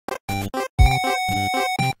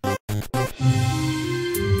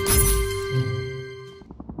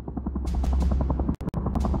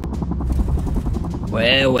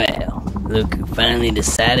Well, well, look who finally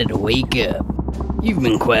decided to wake up. You've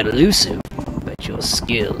been quite elusive, but your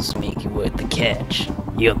skills make you worth the catch.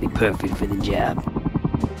 You'll be perfect for the job.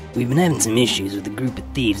 We've been having some issues with a group of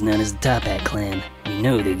thieves known as the Top Hat Clan. We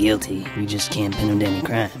know they're guilty, we just can't pin them to any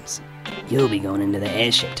crimes. You'll be going into the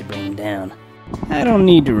Airship to bring them down. I don't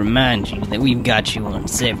need to remind you that we've got you on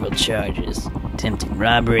several charges. Attempted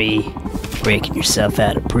robbery, breaking yourself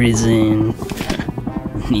out of prison,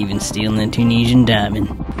 and even stealing a Tunisian diamond.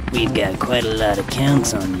 We've got quite a lot of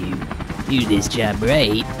counts on you. Do this job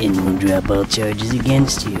right, and we'll drop all charges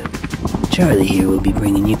against you. Charlie here will be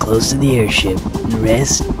bringing you close to the airship. The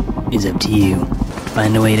rest is up to you.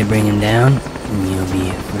 Find a way to bring him down, and you'll be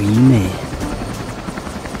a free man.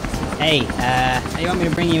 Hey, how do you want me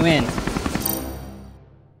to bring you in?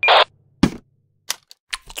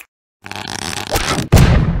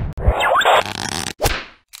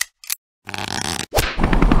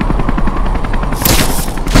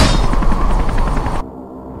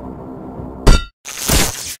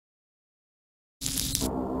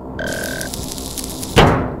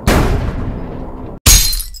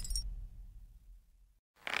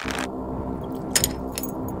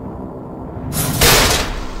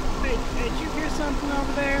 Something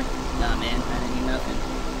over there? Nah, man, I didn't hear nothing.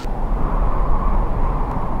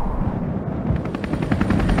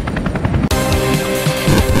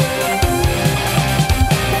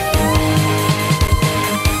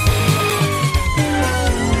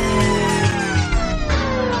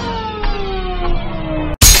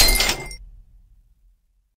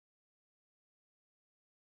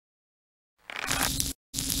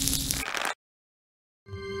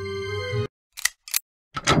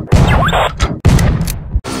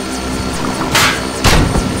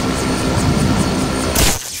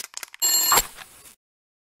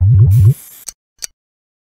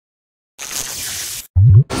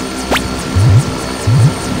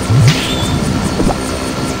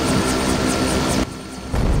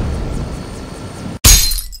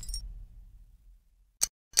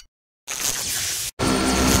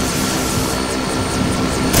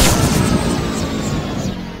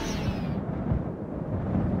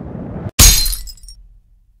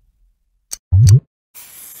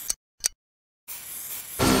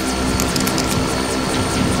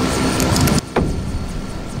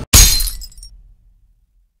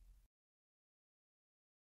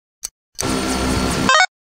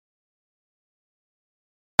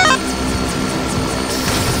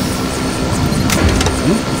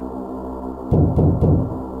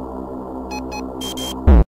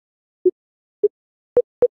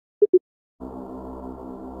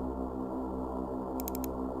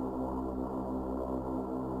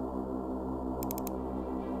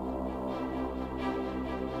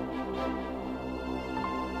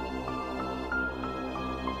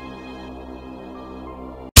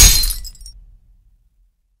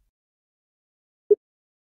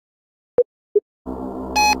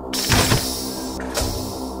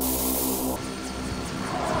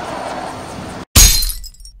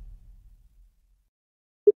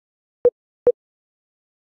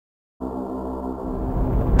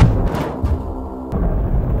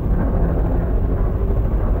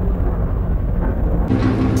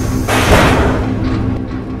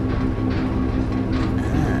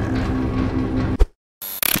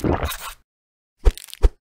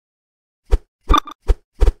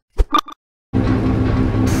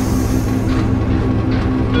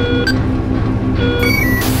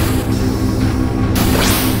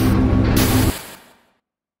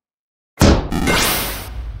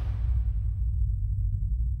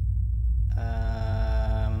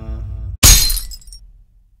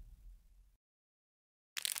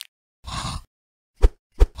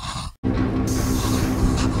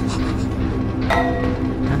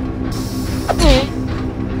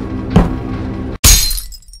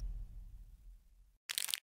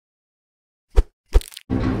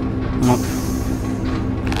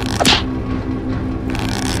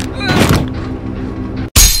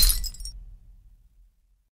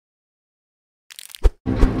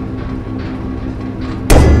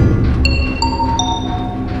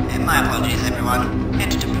 My apologies, everyone.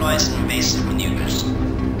 Had to deploy some invasive maneuvers.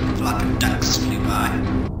 A flock of ducks flew by.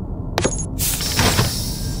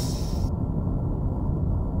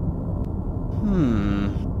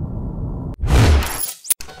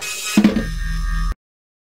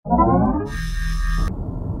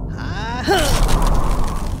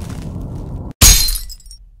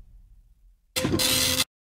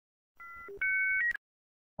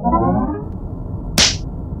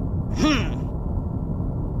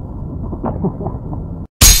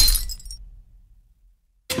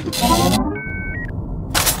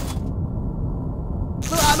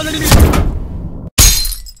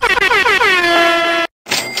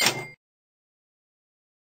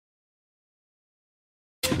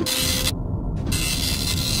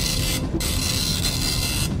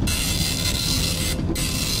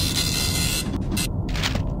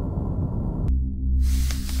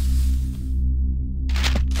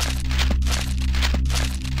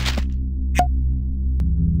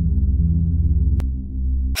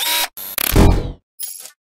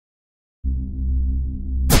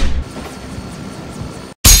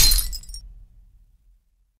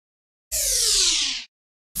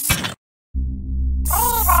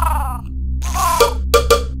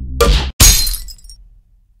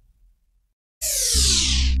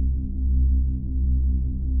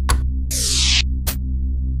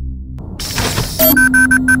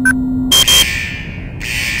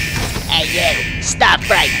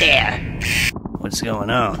 right there! What's going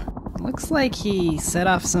on? Looks like he set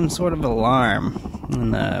off some sort of alarm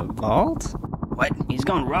in the vault? What? He's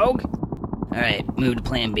going rogue? Alright, move to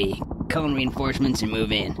plan B. Call in reinforcements and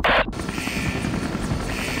move in.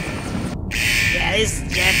 Yeah, this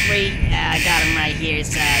is Jeffrey. I got him right here,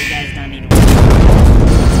 so you guys don't need to worry.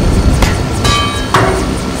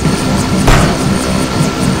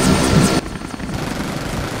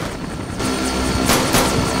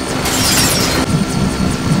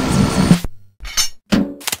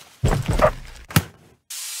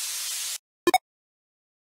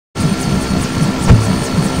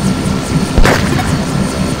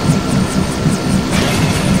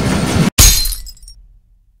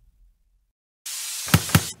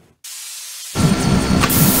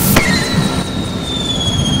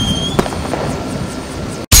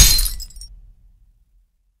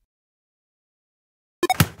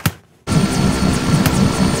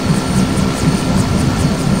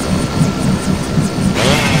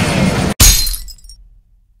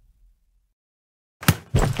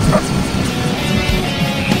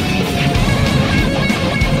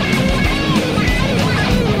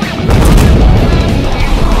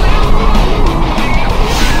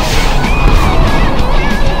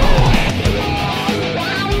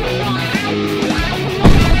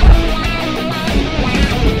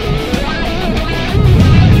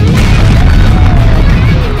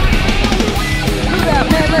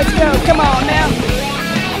 Come on now!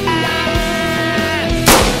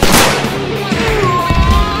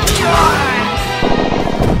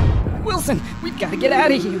 Wilson, we've got to get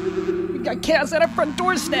out of here. We've got chaos at our front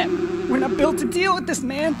doorstep. We're not built to deal with this,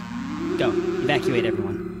 man. Go, evacuate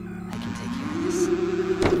everyone. I can take care of this.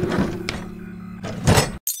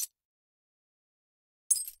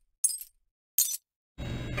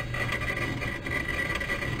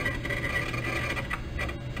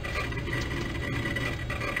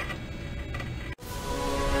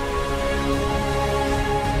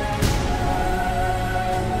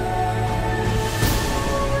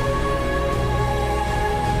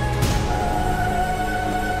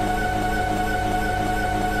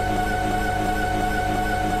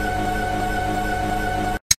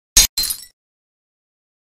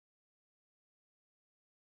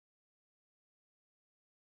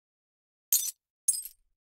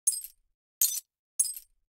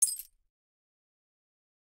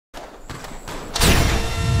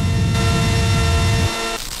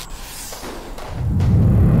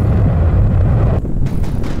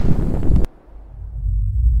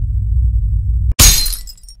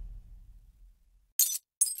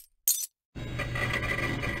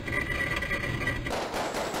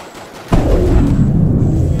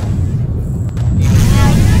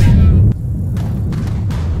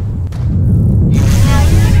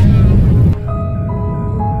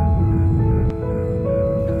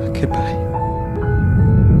 Goodbye.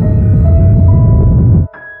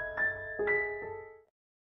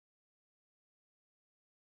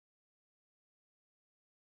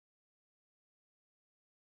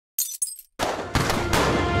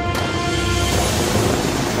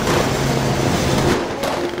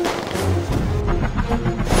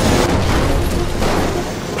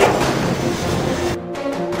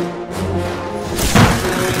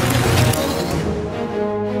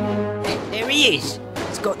 There he is!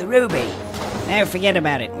 He's got the ruby. Now forget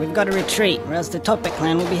about it. We've got to retreat, or else the Topic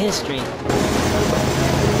clan will be history.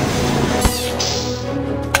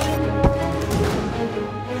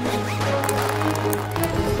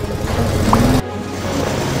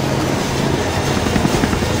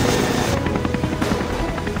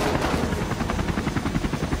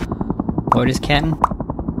 Orders, Captain?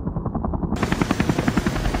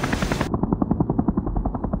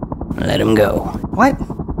 Let him go. What?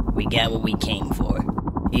 We got what we came for.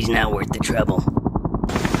 He's not worth the trouble.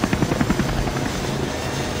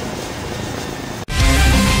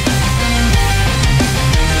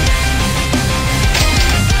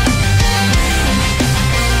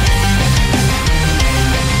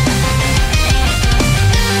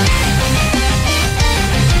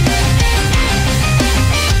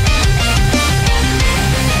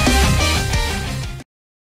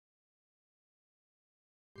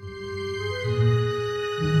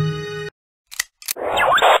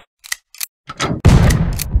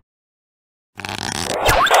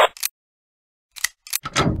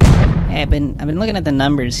 Hey, I've been looking at the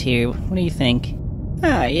numbers here. What do you think?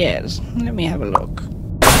 Ah, yes. Let me have a look.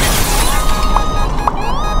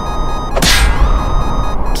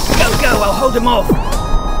 Go, I'll hold him off!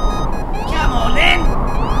 Come on then!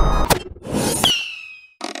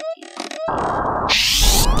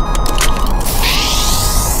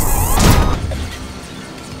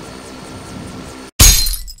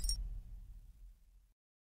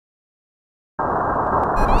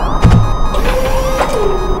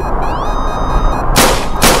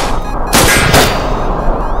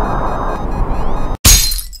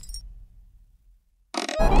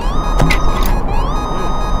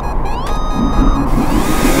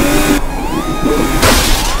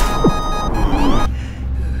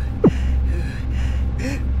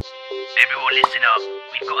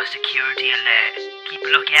 We've got a security alert. Keep a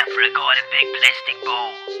lookout for a guy in a big plastic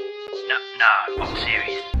ball. No, I'm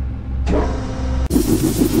serious.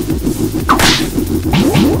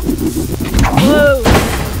 Whoa!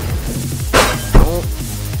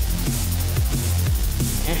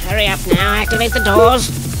 Hurry up now, activate the doors.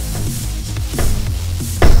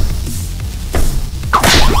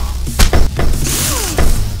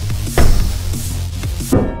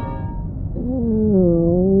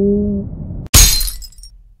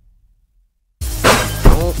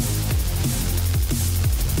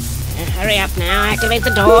 Hurry up now, activate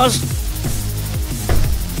the doors.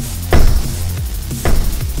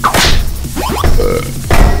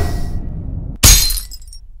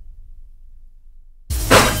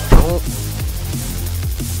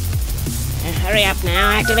 Hurry up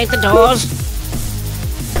now, activate the doors.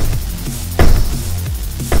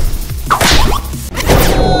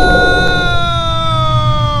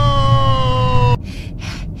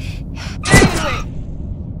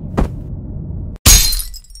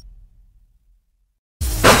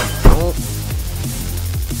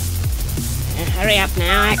 Hurry up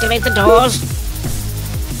now, activate the doors.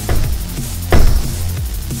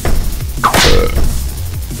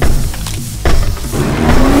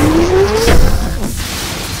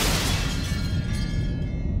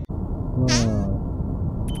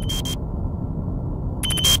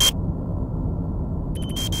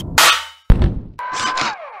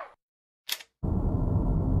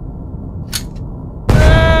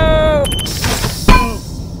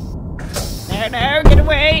 No, get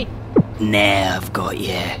away! Now I've got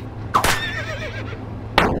you.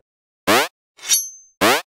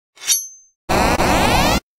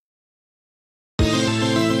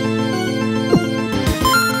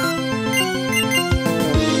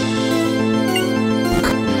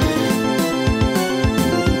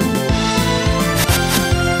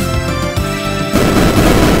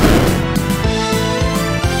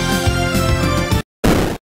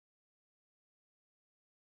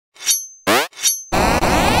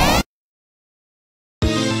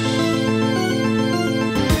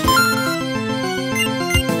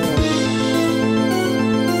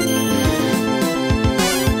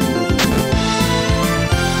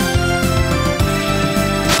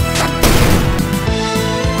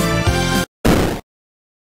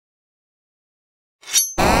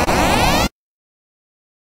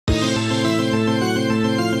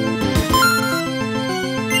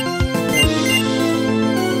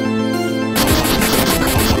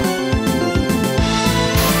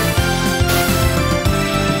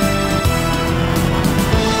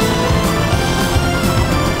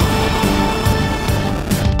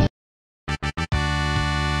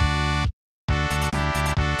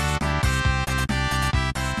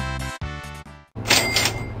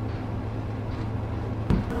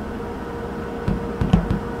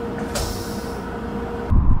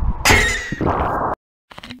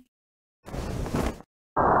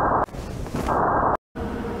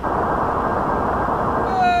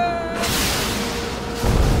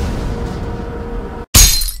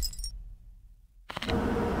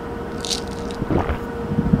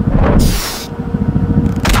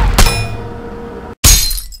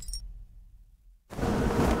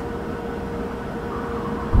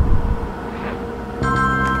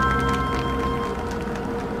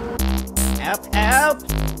 Help!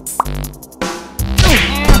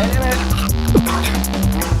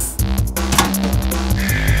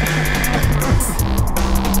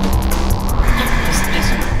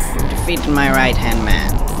 You defeated my right-hand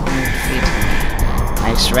man. You defeated me.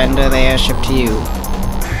 I surrender the airship to you.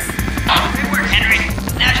 Good work, Henry.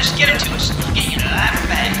 Now just get it to us and we'll get you to laugh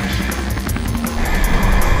back.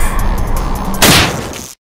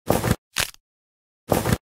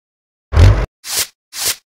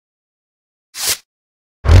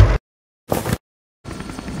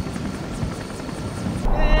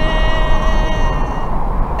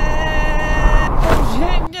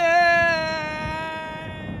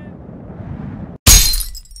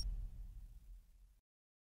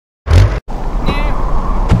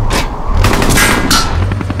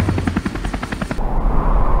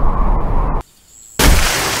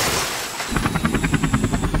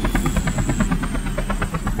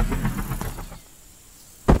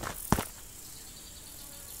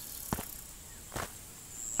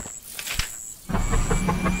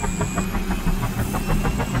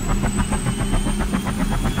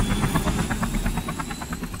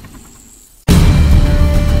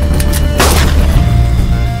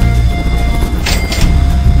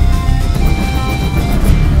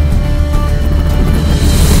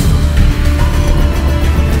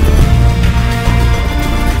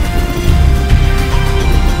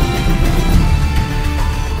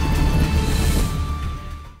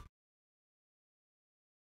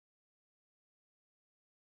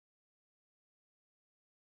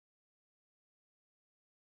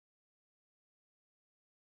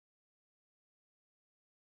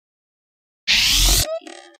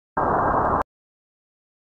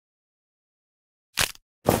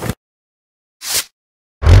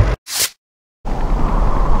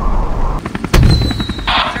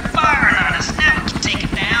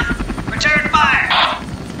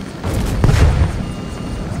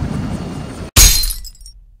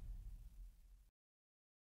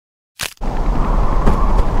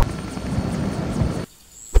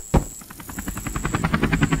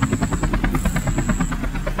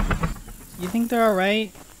 You think they're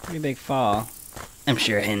alright? Pretty big fall. I'm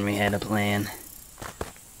sure Henry had a plan.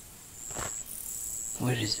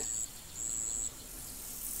 What is it?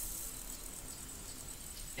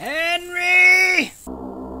 Henry!